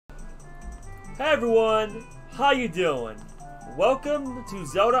Hey everyone, how you doing? Welcome to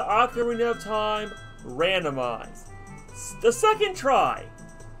Zelda Ocarina of Time Randomized. The second try,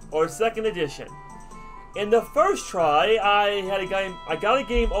 or second edition. In the first try, I got a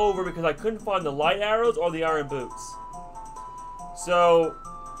game over because I couldn't find the light arrows or the iron boots. So,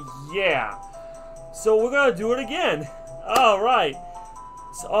 yeah. So we're gonna do it again. Alright.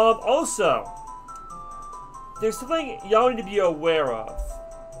 So, also, there's something y'all need to be aware of.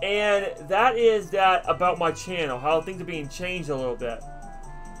 And that is that about my channel, how things are being changed a little bit.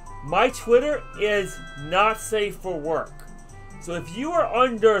 My Twitter is not safe for work. So if you are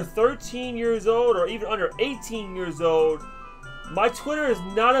under 13 years old or even under 18 years old, my Twitter is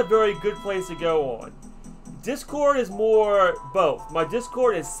not a very good place to go on. Discord is more both. My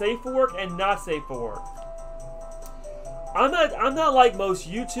Discord is safe for work and not safe for work. I'm not like most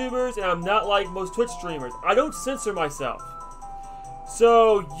YouTubers and I'm not like most Twitch streamers. I don't censor myself.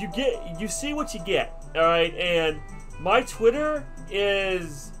 So you see what you get, all right? And my Twitter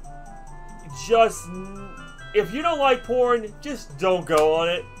is just, if you don't like porn, just don't go on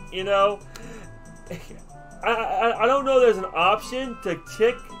it, you know? I don't know there's an option to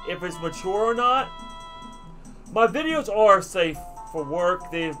tick if it's mature or not. My videos are safe for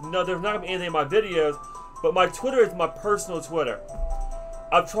work. There's not gonna be anything in my videos, but my Twitter is my personal Twitter.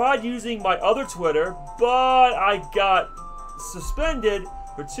 I've tried using my other Twitter, but I got suspended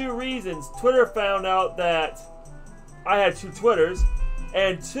for two reasons. Twitter found out that I had two Twitters,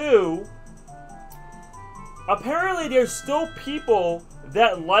 and two, apparently there's still people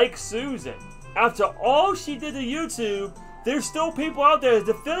that like Susan. After all she did to YouTube, there's still people out there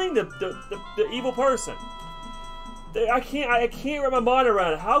defending the evil person. I can't wrap my mind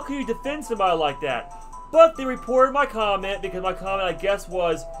around it. How can you defend somebody like that? But they reported my comment because my comment, I guess,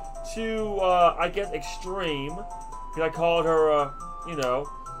 was too, extreme. Because I called her, you know,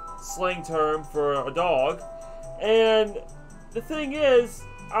 slang term for a dog. And the thing is,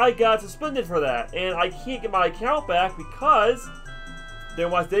 I got suspended for that. And I can't get my account back because they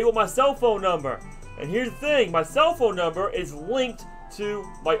want my cell phone number. And here's the thing, my cell phone number is linked to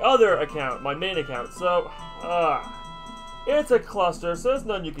my other account, my main account. So, it's a cluster, so there's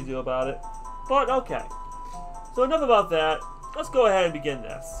nothing you can do about it. But, okay. So enough about that. Let's go ahead and begin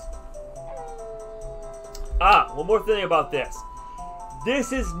this. One more thing about this.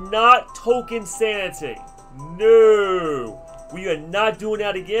 This is not token sanity. No. We are not doing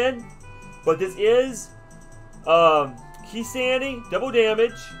that again. But this is key sanity, double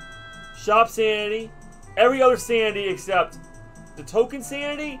damage, shop sanity, every other sanity except the token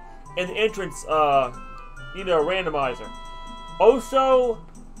sanity and the entrance, randomizer. Also,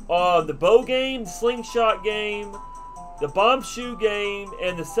 the bow game, slingshot game, the bomb shoe game,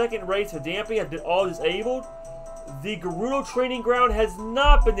 and the second race of damping have been all disabled. The Gerudo training ground has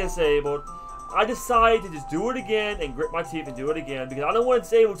not been disabled. I decided to just do it again and grit my teeth and do it again because I don't want to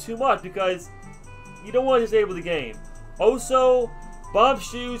disable too much because you don't want to disable the game. Also, bomb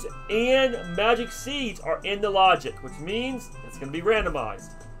shoes and magic seeds are in the logic, which means it's going to be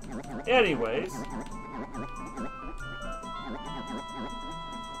randomized. Anyways.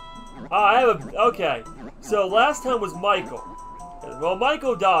 Okay, so last time was Michael. Well,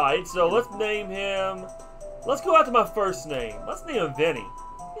 Michael died, so let's name him, let's go after my first name. Let's name him Vinny.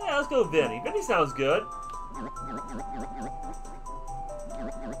 Yeah, let's go Vinny. Vinny sounds good. Let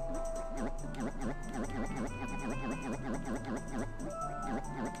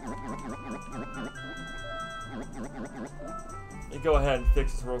me go ahead and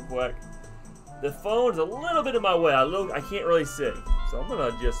fix this real quick. The phone's a little bit in my way. I can't really see. So I'm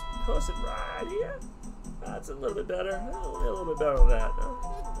gonna just push it right here. That's a little bit better. A little bit better than that.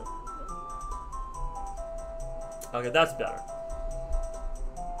 Okay, that's better.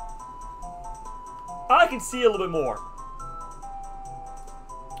 I can see a little bit more.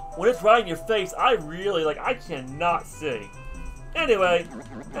 When it's right in your face, I cannot see. Anyway,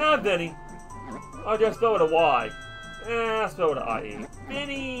 Vinny. Oh, just spell with a Y. Spell with an I-E.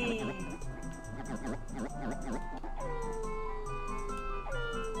 Vinny.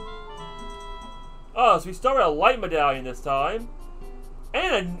 Oh, so we start with a light medallion this time.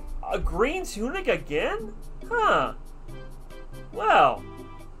 And a green tunic again? Huh. Well,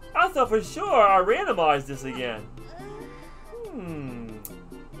 I thought for sure I randomized this again.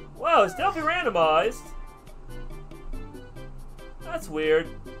 Well, it's definitely randomized. That's weird.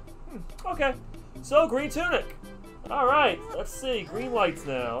 Okay. So, green tunic. Alright, let's see. Green lights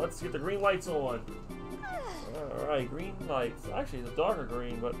now. Let's get the green lights on. Alright, green lights. Actually, it's a darker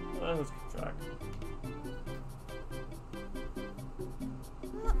green, but who's keep track?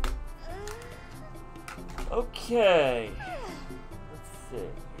 Okay. Let's see.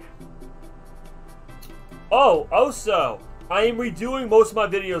 Oh, also, I am redoing most of my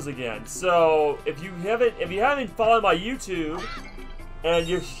videos again. So if you haven't followed my YouTube, and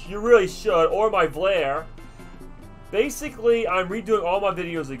you really should, or my Vlare, basically I'm redoing all my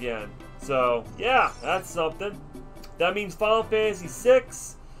videos again. So yeah, that's something. That means Final Fantasy VI.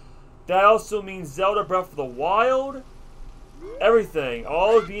 That also means Zelda Breath of the Wild. Everything,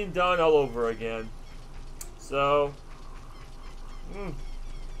 all is being done all over again. So,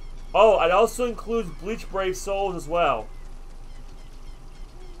 oh, it also includes Bleach Brave Souls as well.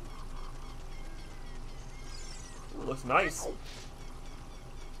 Ooh, looks nice.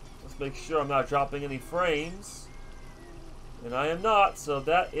 Let's make sure I'm not dropping any frames. And I am not, so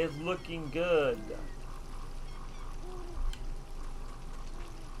that is looking good.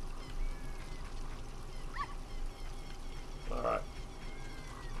 Alright.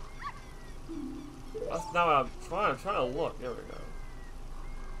 That's now I'm trying to look. There we go.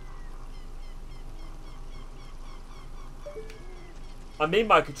 I made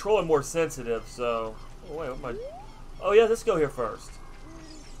my controller more sensitive, so. Oh wait, what am I? Oh yeah, let's go here first.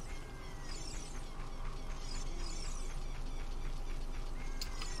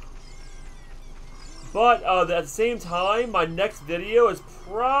 But at the same time, my next video is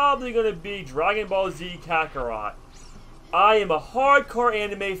probably going to be Dragon Ball Z Kakarot. I am a hardcore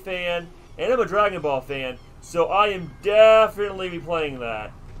anime fan, and I'm a Dragon Ball fan, so I am definitely be playing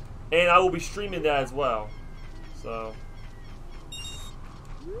that. And I will be streaming that as well. So.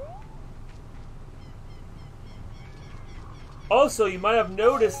 Also, you might have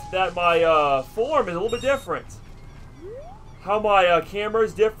noticed that my form is a little bit different. How my camera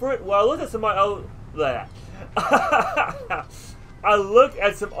is different? Well, I looked at some of my I looked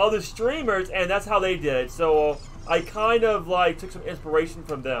at some other streamers, and that's how they did it. So I kind of like took some inspiration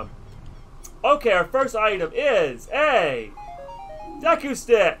from them. Okay, our first item is a Deku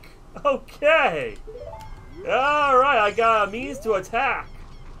Stick. Okay. Alright, I got a means to attack.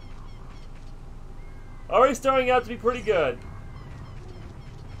 Already starting out to be pretty good.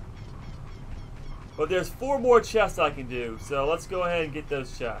 But there's 4 more chests I can do, so let's go ahead and get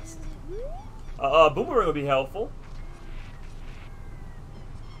those chests. Boomerang will be helpful.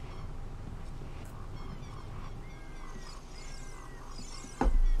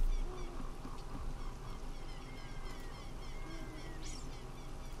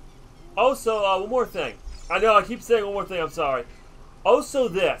 Also, one more thing. I know I keep saying one more thing, I'm sorry. Also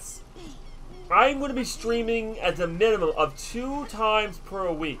this. I'm going to be streaming at a minimum of 2 times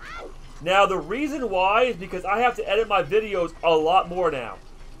per week. Now, the reason why is because I have to edit my videos a lot more now.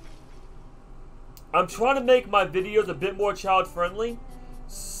 I'm trying to make my videos a bit more child-friendly.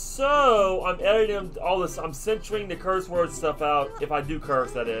 So, I'm editing all this. I'm censoring the curse words stuff out, if I do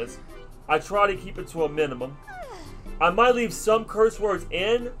curse, that is. I try to keep it to a minimum. I might leave some curse words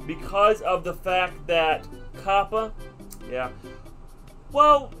in because of the fact that Kappa, yeah.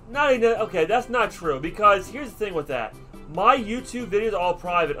 Well, not even, okay, that's not true, because here's the thing with that. My YouTube videos are all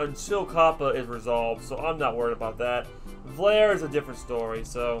private until Kappa is resolved, so I'm not worried about that. Vlare is a different story,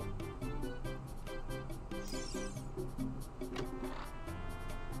 so.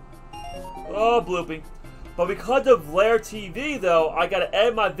 Oh, bloopy. But because of Vlare TV, though, I gotta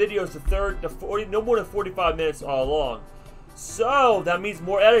edit my videos to no more than 45 minutes all along. So, that means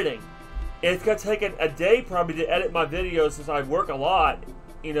more editing. It's gonna take a day probably to edit my videos since I work a lot,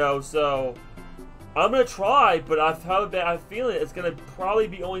 you know, so I'm gonna try, but I have a bad feeling it's gonna probably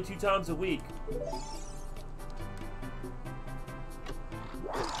be only 2 times a week.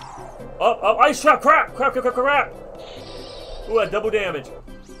 Oh, ice trap, crap! Ooh, that double damage.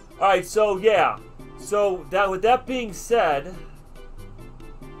 Alright, so yeah. So, with that being said,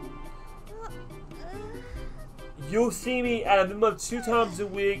 you'll see me at a minimum of 2 times a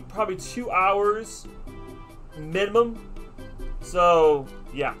week, probably 2 hours minimum. So,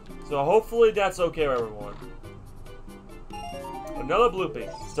 yeah. So, hopefully that's okay for everyone. Another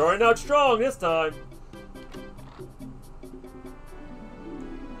blooping. Starting out strong this time.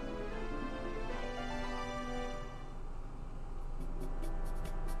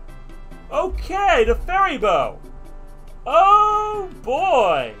 Okay, the fairy bow. Oh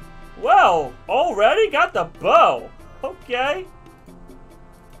boy. Well, already got the bow. Okay.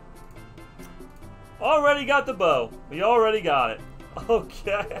 Already got the bow. We already got it.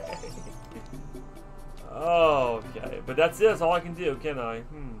 Okay. Okay, but that's it. That's all I can do, can I?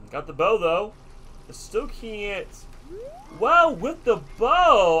 Got the bow though. I still can't. Well, with the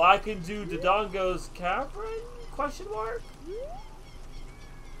bow, I can do Dodongo's Cavern? Question mark?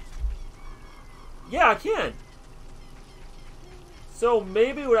 Yeah, I can. So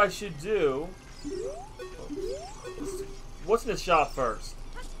maybe what I should do. What's in the shop first?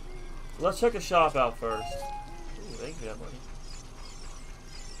 Let's check the shop out first. Ooh, thank you for that money.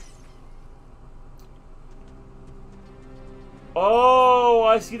 Oh,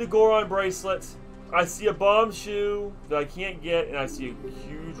 I see the Goron bracelet. I see a bomb shoe that I can't get, and I see a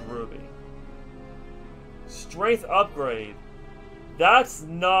huge ruby. Strength upgrade. That's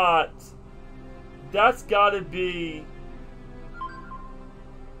not... That's gotta be...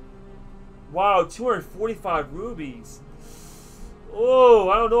 Wow, 245 rubies. Oh,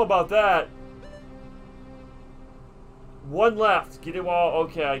 I don't know about that. One left. Get it all.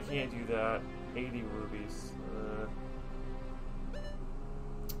 Okay, I can't do that. 80 rubies.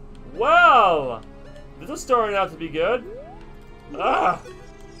 Well, this is starting out to be good. Ah.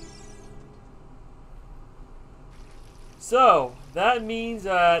 So, that means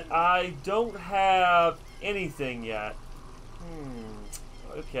that I don't have anything yet.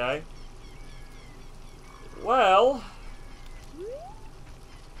 Okay. Well...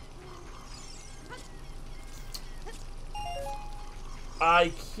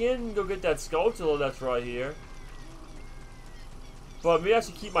 I can go get that Skulltula that's right here. But maybe I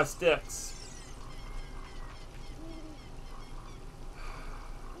should keep my sticks.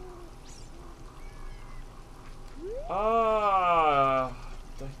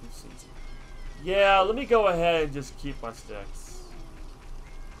 Yeah, let me go ahead and just keep my sticks.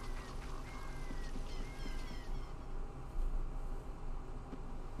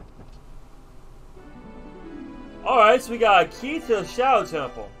 Alright, so we got a key to the Shadow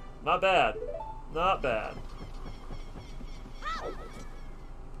Temple. Not bad. Not bad.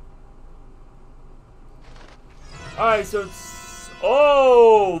 Alright, so it's...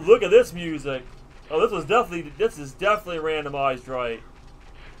 Oh, look at this music. Oh, this is definitely randomized, right?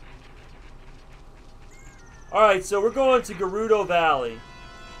 Alright, so we're going to Gerudo Valley.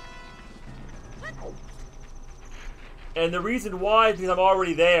 And the reason why is because I'm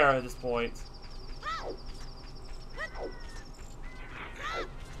already there at this point.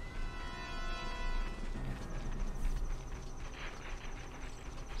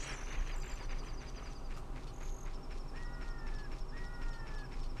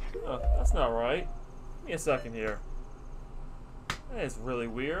 Oh, that's not right. Give me a second here. That is really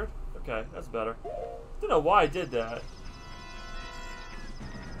weird. Okay, that's better. Don't know why I did that.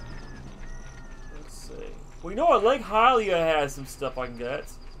 Let's see. Well, you know what? Lake Hylia has some stuff I can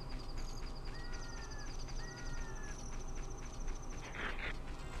get.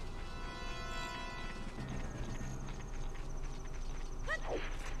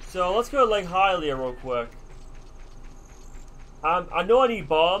 So let's go to Lake Hylia real quick. I know I need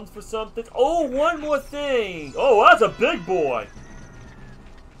bombs for something. Oh, one more thing. Oh, that's a big boy.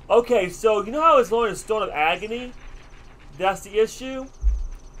 Okay, so you know how it's learning Stone of Agony? That's the issue.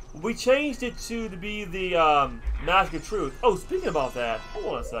 We changed it to be the Mask of Truth. Oh, speaking about that,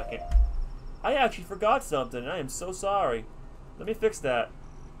 hold on a second. I actually forgot something. I am so sorry. Let me fix that.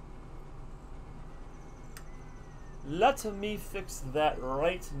 Let me fix that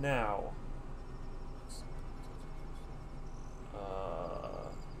right now.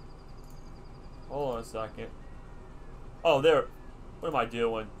 Hold on a second. Oh, there. What am I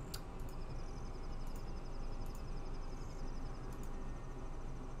doing?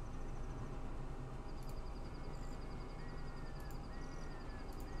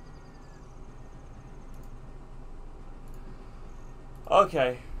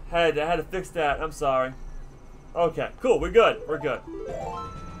 Okay, I had to fix that. I'm sorry. Okay, cool. We're good. We're good.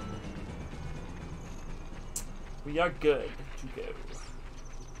 We are good to go.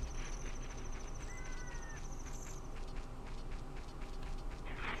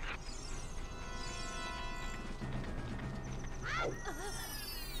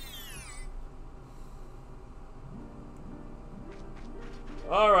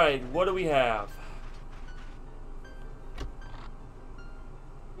 All right, what do we have?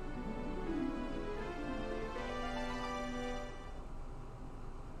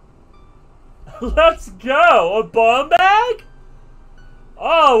 Let's go! A bomb bag?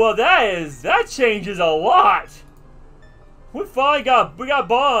 Oh, well that changes a lot. We got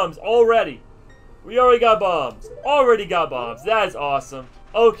bombs already. We already got bombs. Already got bombs. That is awesome.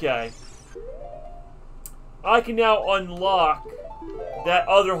 Okay. I can now unlock that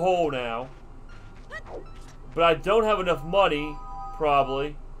other hole now. But I don't have enough money,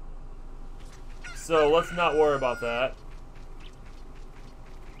 probably. So let's not worry about that.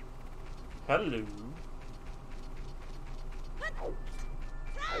 Hello.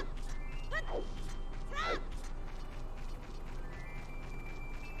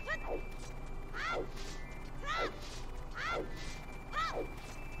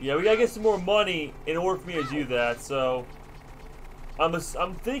 Yeah, we gotta get some more money in order for me to do that, so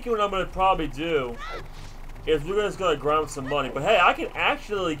I'm thinking what I'm gonna probably do is we're just gonna grind some money. But hey, I can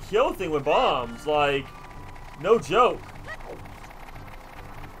actually kill things with bombs, like, no joke.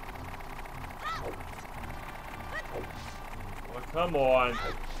 Oh, come on.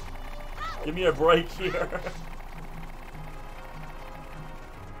 Give me a break here.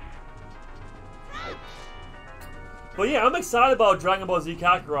 But yeah, I'm excited about Dragon Ball Z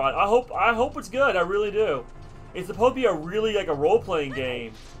Kakarot. I hope it's good. I really do. It's supposed to be a really like a role-playing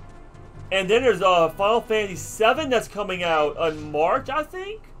game. And then there's Final Fantasy VII that's coming out in March, I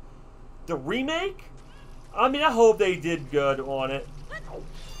think. The remake. I mean, I hope they did good on it.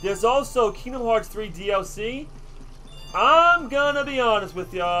 There's also Kingdom Hearts 3 DLC. I'm gonna be honest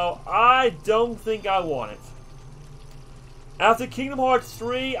with y'all. I don't think I want it. After Kingdom Hearts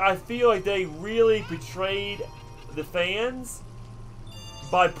 3, I feel like they really betrayed the fans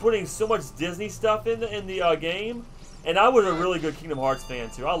by putting so much Disney stuff in the game. And I was a really good Kingdom Hearts fan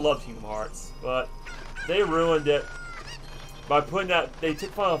too. I love Kingdom Hearts, but they ruined it by putting that. They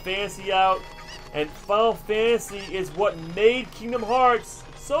took Final Fantasy out, and Final Fantasy is what made Kingdom Hearts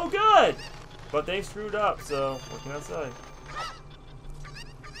so good. But they screwed up, so what can I say?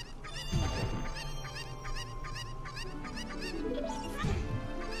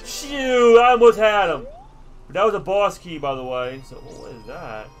 Shoot, I almost had him. That was a boss key, by the way. So what is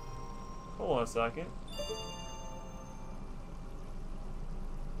that? Hold on a second.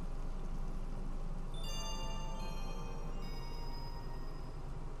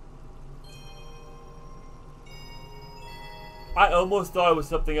 I almost thought it was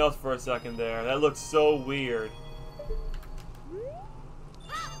something else for a second there. That looks so weird.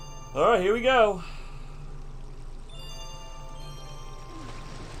 Alright, here we go.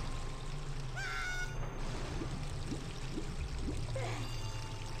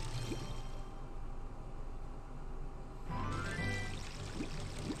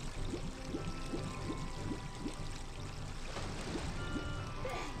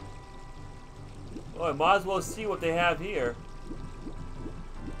 Oh, I might as well see what they have here.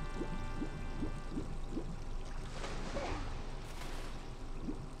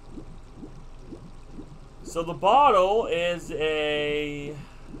 So the bottle is a...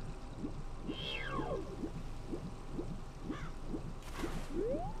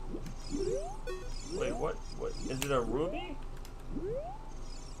 Wait, what? What? Is it a ruby?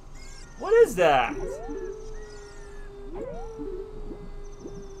 What is that? What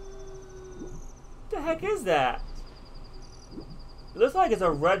the heck is that? It looks like it's a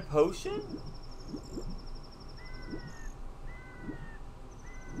red potion?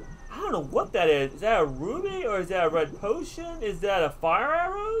 I don't know what that is. Is that a ruby or is that a red potion? Is that a fire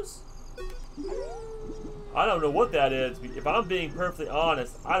arrows? I don't know what that is. If I'm being perfectly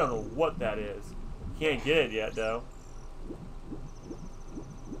honest, I don't know what that is. Can't get it yet though.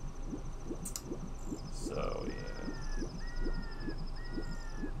 So yeah.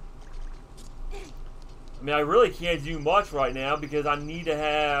 I mean, I really can't do much right now because I need to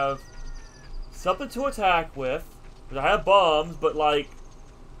have something to attack with. Because I have bombs, but like,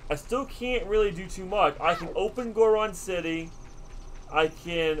 I still can't really do too much. I can open Goron City. I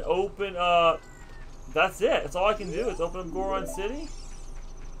can open up... That's it. That's all I can do is open up Goron City.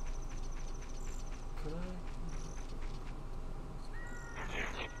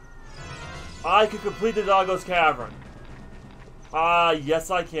 I can complete the Doggo's Cavern. Yes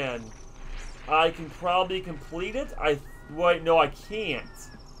I can. I can probably complete it. Wait, no I can't.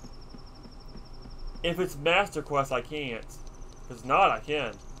 If it's Master Quest, I can't. If it's not, I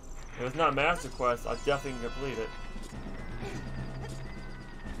can. If it's not Master Quest, I definitely can complete it.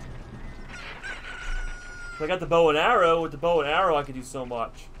 If I got the bow and arrow, with the bow and arrow I can do so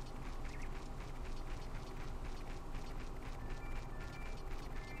much.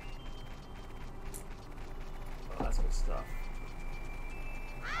 Oh, that's good stuff.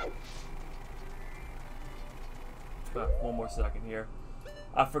 One more second here.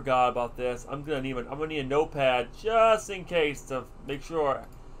 I forgot about this. I'm gonna need a notepad just in case to make sure,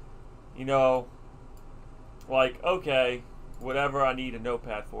 you know, like, okay, whatever I need a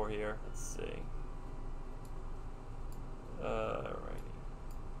notepad for here. Let's see. Alrighty.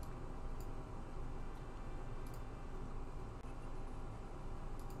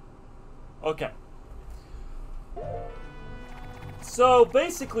 Okay. So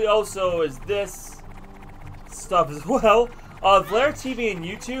basically also is this stuff as well. Vlaire TV and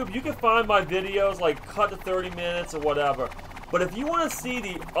YouTube, you can find my videos like cut to 30 minutes or whatever. But if you want to see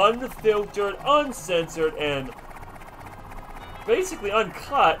the unfiltered, uncensored, and basically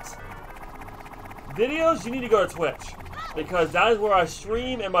uncut videos, you need to go to Twitch. Because that is where I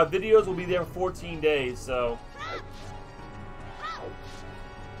stream and my videos will be there for 14 days, so...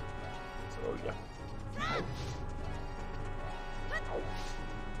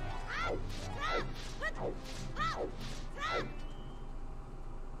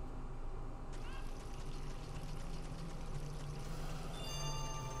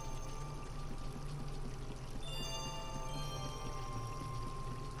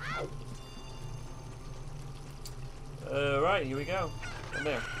 Alright, here we go. Come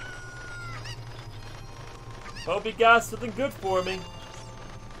there. Hope you got something good for me.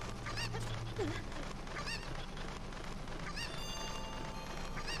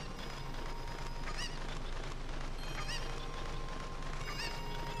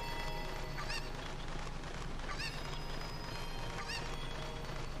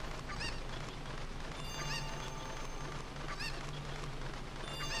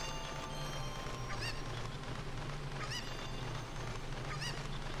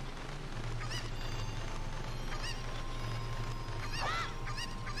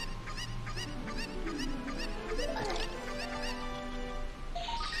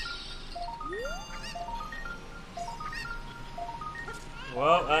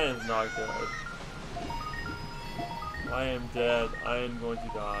 Well, I am not good. I am dead. I am going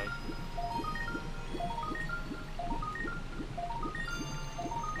to die.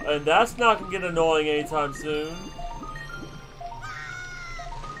 And that's not going to get annoying anytime soon.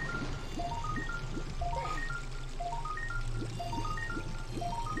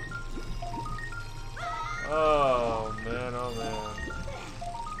 Oh, man, oh, man.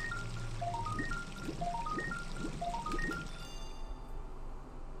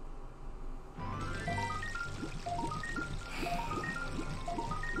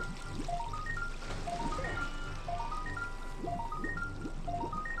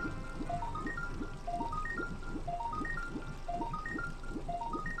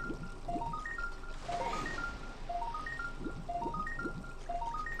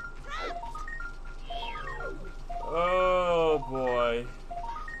 Oh boy.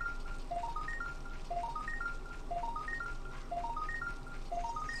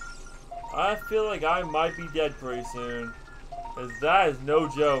 I feel like I might be dead pretty soon. Because that is no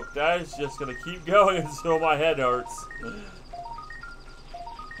joke. That is just going to keep going until my head hurts.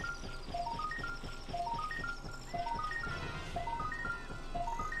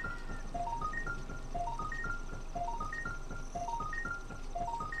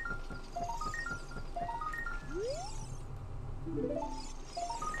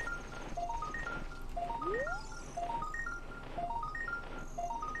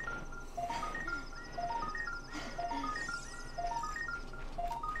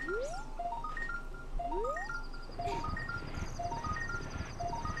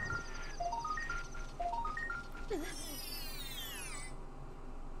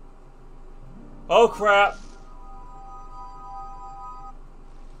 Oh crap!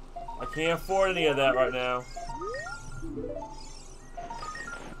 I can't afford any of that right now.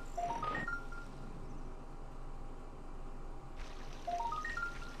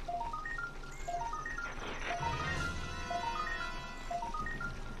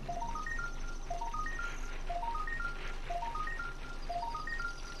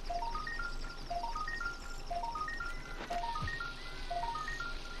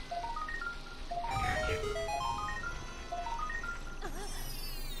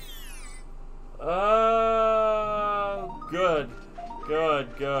 Good.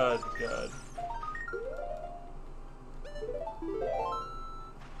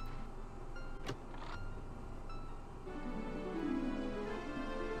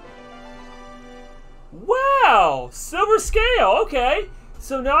 Wow! Silver scale, okay.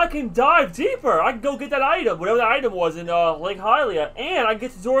 So now I can dive deeper. I can go get that item, whatever that item was in Lake Hylia, and I can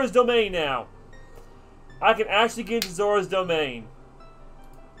get to Zora's Domain now. I can actually get into Zora's Domain.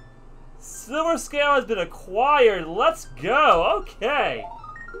 Silver scale has been acquired. Let's go. Okay.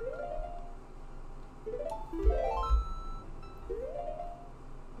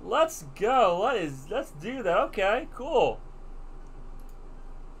 Let's go. Let's do that. Okay, cool.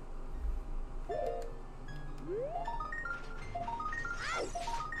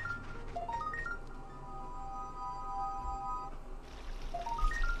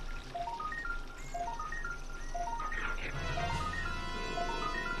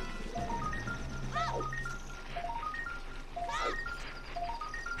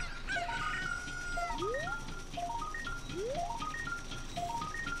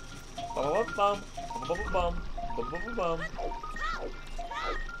 Bum, bum, bum, bum, bum, bum.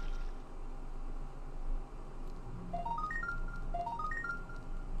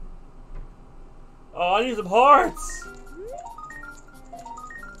 Oh, I need some hearts.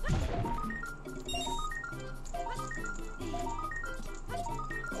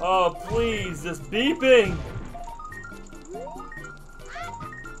 Oh, please, this beeping.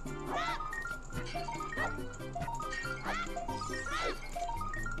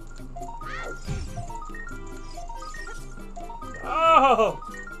 Oh!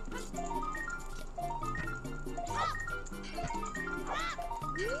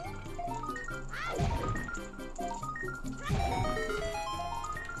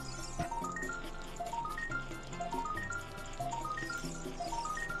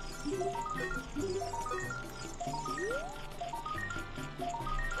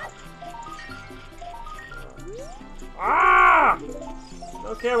 Ah!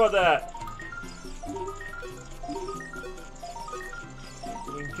 Don't care about that.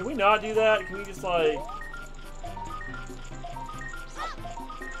 Can we not do that? Can we just like...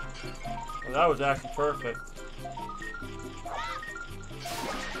 Oh, that was actually perfect.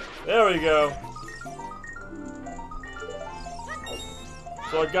 There we go.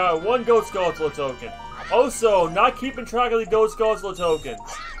 So I got one Ghost Skeletal token. Also, not keeping track of the Ghost Skeletal tokens.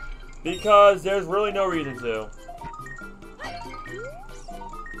 Because there's really no reason to.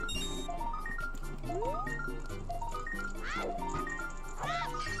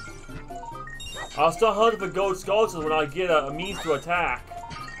 I'll still hunt for Ghost Skeletons when I get a means to attack.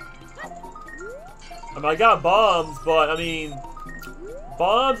 I mean, I got bombs, but I mean,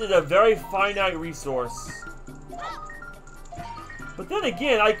 bombs is a very finite resource. But then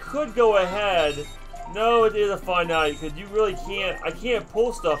again, I could go ahead. No, it is a finite because you really can't. I can't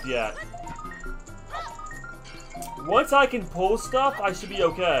pull stuff yet. Once I can pull stuff, I should be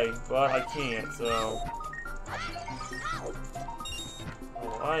okay, but I can't. So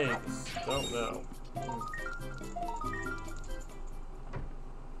I don't know.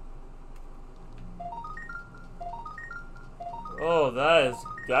 Oh,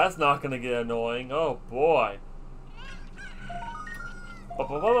 that's not gonna get annoying. Oh boy.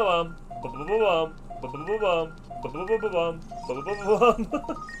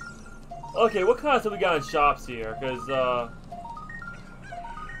 Okay, what kind of stuff we got in shops here? Cause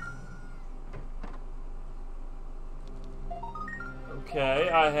okay,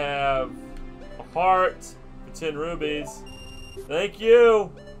 I have a heart for 10 rubies. Thank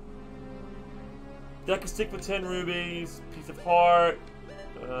you! Deck a stick for 10 rubies, piece of heart.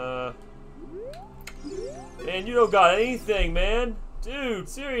 Man, you don't got anything, man. Dude,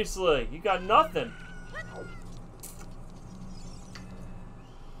 seriously, you got nothing.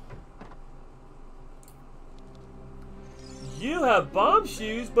 You have bomb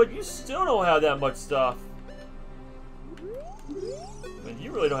shoes, but you still don't have that much stuff. I mean,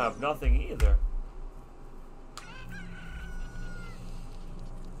 you really don't have nothing either.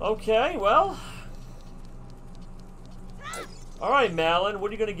 Okay, well. Alright, Malin, what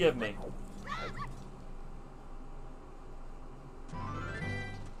are you gonna give me?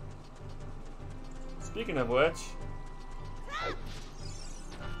 Speaking of which.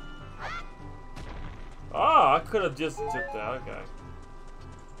 Ah, I could have just took that, okay.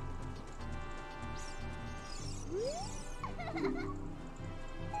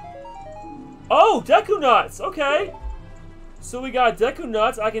 Oh, Deku Nuts! Okay! So we got Deku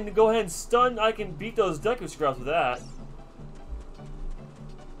Nuts. I can go ahead and stun. I can beat those Deku Scrubs with that.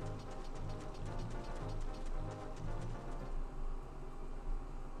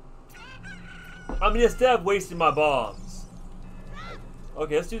 I mean, instead of wasting my bombs.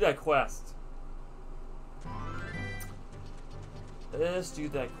 Okay, let's do that quest. Let's do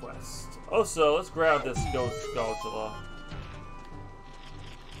that quest. Also, let's grab this Ghost Skeletal.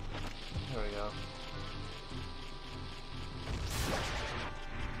 There we go.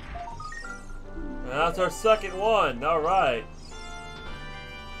 And that's our second one. All right.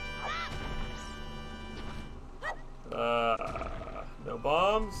 No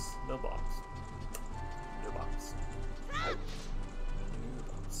bombs. No bombs. No bombs. No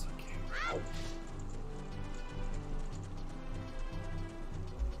bombs. Okay.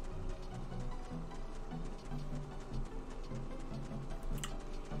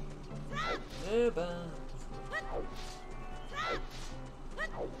 No bombs.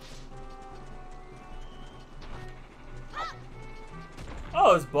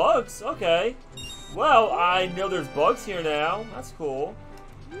 Oh, it's bugs. Okay. Well, I know there's bugs here now. That's cool.